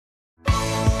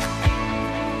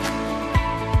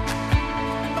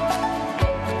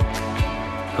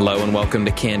Hello and welcome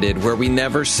to Candid, where we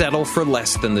never settle for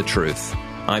less than the truth.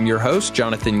 I'm your host,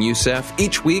 Jonathan Youssef.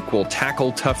 Each week, we'll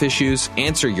tackle tough issues,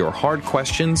 answer your hard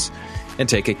questions, and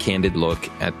take a candid look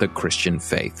at the Christian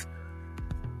faith.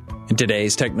 In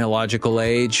today's technological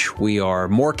age, we are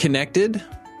more connected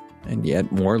and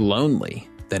yet more lonely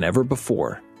than ever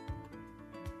before.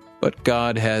 But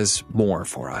God has more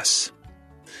for us.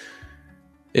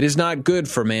 It is not good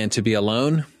for man to be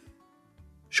alone.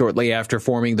 Shortly after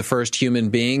forming the first human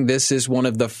being, this is one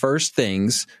of the first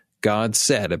things God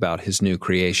said about his new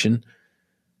creation.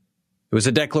 It was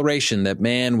a declaration that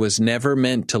man was never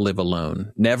meant to live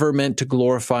alone, never meant to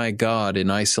glorify God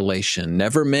in isolation,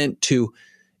 never meant to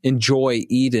enjoy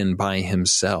Eden by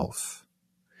himself.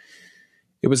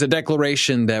 It was a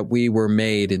declaration that we were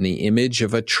made in the image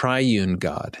of a triune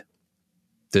God,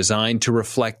 designed to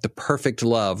reflect the perfect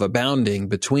love abounding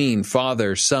between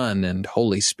Father, Son, and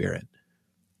Holy Spirit.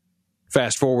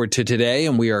 Fast forward to today,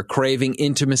 and we are craving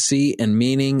intimacy and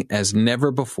meaning as never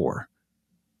before.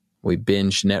 We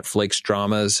binge Netflix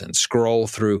dramas and scroll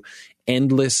through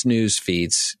endless news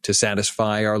feeds to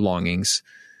satisfy our longings.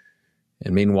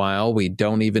 And meanwhile, we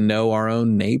don't even know our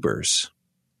own neighbors.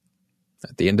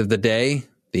 At the end of the day,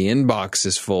 the inbox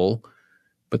is full,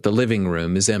 but the living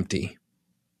room is empty.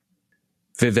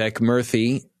 Vivek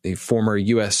Murthy, the former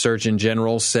U.S. Surgeon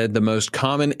General, said the most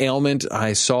common ailment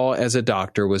I saw as a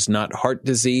doctor was not heart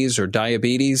disease or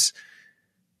diabetes,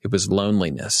 it was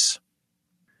loneliness.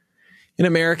 In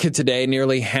America today,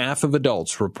 nearly half of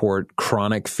adults report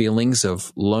chronic feelings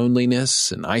of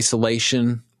loneliness and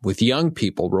isolation, with young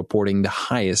people reporting the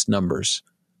highest numbers.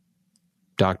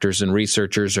 Doctors and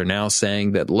researchers are now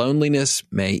saying that loneliness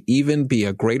may even be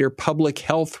a greater public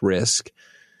health risk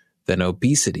than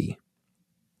obesity.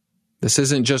 This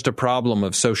isn't just a problem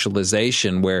of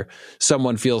socialization where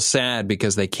someone feels sad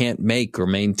because they can't make or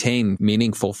maintain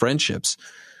meaningful friendships.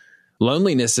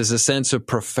 Loneliness is a sense of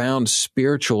profound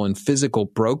spiritual and physical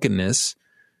brokenness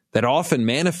that often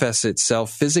manifests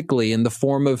itself physically in the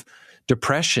form of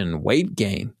depression, weight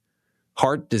gain,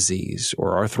 heart disease,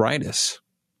 or arthritis.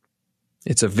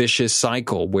 It's a vicious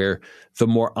cycle where the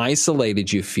more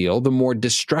isolated you feel, the more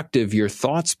destructive your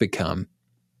thoughts become,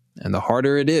 and the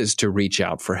harder it is to reach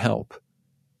out for help.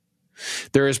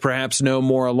 There is perhaps no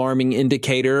more alarming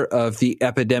indicator of the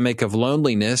epidemic of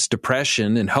loneliness,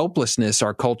 depression, and hopelessness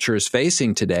our culture is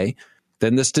facing today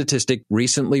than the statistic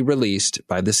recently released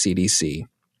by the CDC.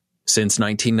 Since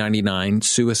 1999,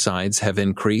 suicides have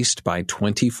increased by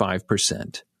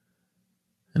 25%.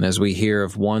 And as we hear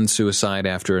of one suicide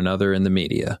after another in the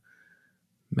media,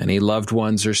 many loved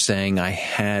ones are saying, "I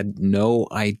had no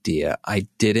idea. I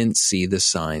didn't see the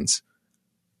signs."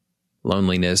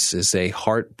 Loneliness is a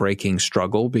heartbreaking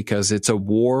struggle because it's a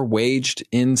war waged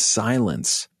in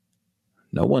silence.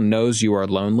 No one knows you are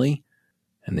lonely,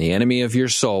 and the enemy of your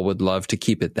soul would love to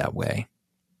keep it that way.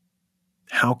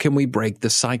 How can we break the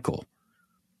cycle?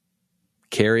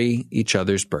 Carry each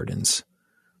other's burdens,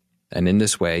 and in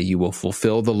this way you will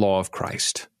fulfill the law of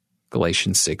Christ.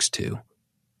 Galatians 6:2.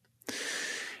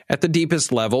 At the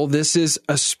deepest level, this is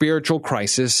a spiritual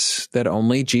crisis that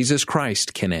only Jesus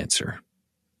Christ can answer.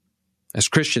 As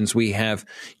Christians, we have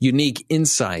unique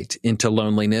insight into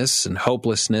loneliness and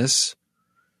hopelessness,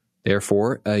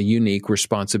 therefore a unique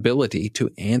responsibility to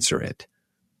answer it.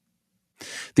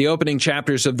 The opening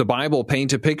chapters of the Bible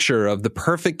paint a picture of the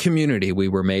perfect community we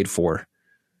were made for.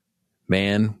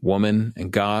 Man, woman,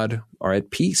 and God are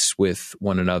at peace with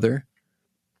one another.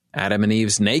 Adam and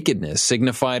Eve's nakedness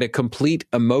signified a complete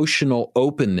emotional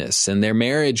openness, and their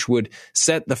marriage would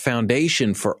set the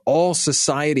foundation for all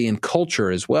society and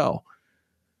culture as well.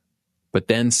 But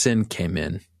then sin came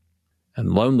in,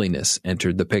 and loneliness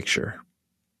entered the picture.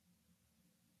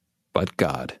 But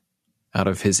God, out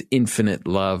of his infinite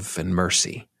love and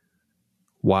mercy,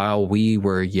 while we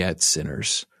were yet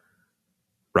sinners,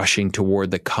 rushing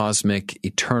toward the cosmic,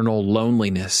 eternal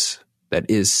loneliness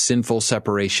that is sinful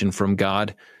separation from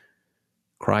God,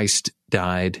 Christ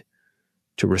died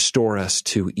to restore us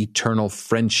to eternal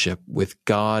friendship with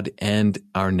God and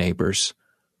our neighbors.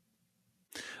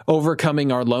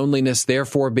 Overcoming our loneliness,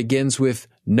 therefore, begins with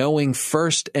knowing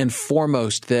first and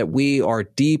foremost that we are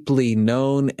deeply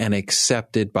known and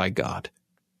accepted by God.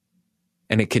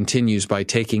 And it continues by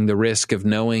taking the risk of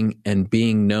knowing and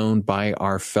being known by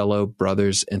our fellow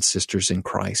brothers and sisters in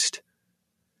Christ.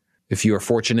 If you are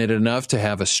fortunate enough to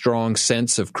have a strong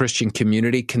sense of Christian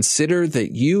community, consider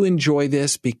that you enjoy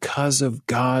this because of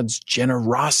God's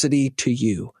generosity to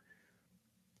you.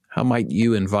 How might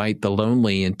you invite the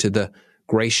lonely into the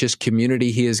gracious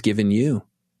community he has given you?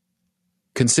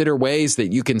 Consider ways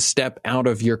that you can step out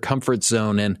of your comfort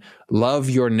zone and love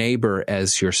your neighbor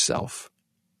as yourself.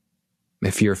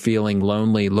 If you're feeling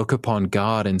lonely, look upon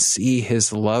God and see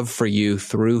His love for you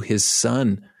through His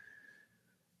Son.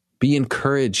 Be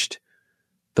encouraged.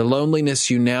 The loneliness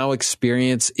you now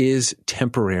experience is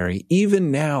temporary.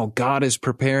 Even now, God is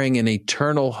preparing an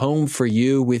eternal home for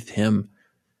you with Him.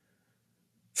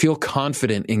 Feel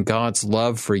confident in God's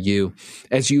love for you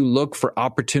as you look for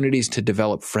opportunities to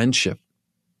develop friendship.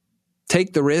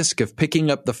 Take the risk of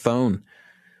picking up the phone,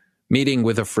 meeting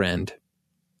with a friend,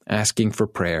 asking for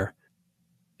prayer,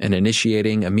 and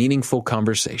initiating a meaningful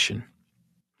conversation.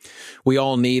 We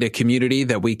all need a community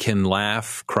that we can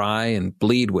laugh, cry, and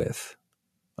bleed with,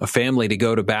 a family to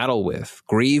go to battle with,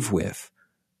 grieve with,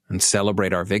 and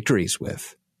celebrate our victories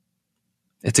with.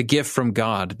 It's a gift from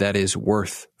God that is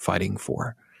worth fighting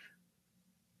for.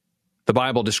 The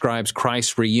Bible describes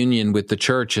Christ's reunion with the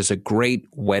church as a great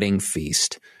wedding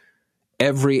feast.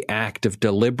 Every act of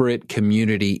deliberate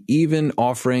community, even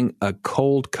offering a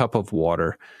cold cup of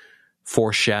water,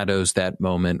 foreshadows that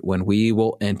moment when we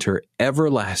will enter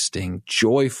everlasting,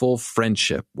 joyful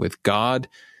friendship with God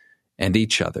and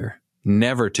each other,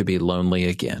 never to be lonely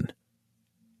again.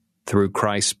 Through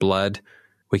Christ's blood,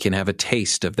 we can have a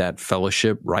taste of that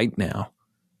fellowship right now.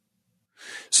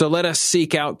 So let us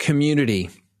seek out community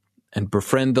and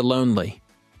befriend the lonely,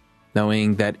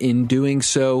 knowing that in doing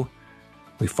so,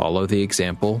 we follow the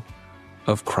example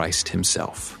of Christ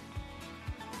Himself.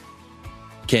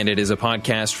 Candid is a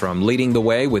podcast from Leading the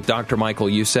Way with Dr. Michael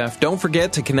Youssef. Don't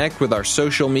forget to connect with our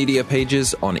social media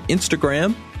pages on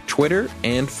Instagram, Twitter,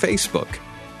 and Facebook.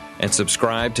 And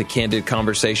subscribe to Candid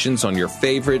Conversations on your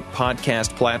favorite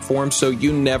podcast platform so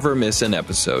you never miss an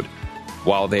episode.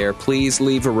 While there, please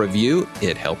leave a review.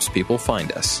 It helps people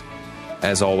find us.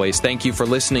 As always, thank you for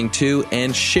listening to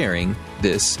and sharing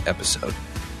this episode.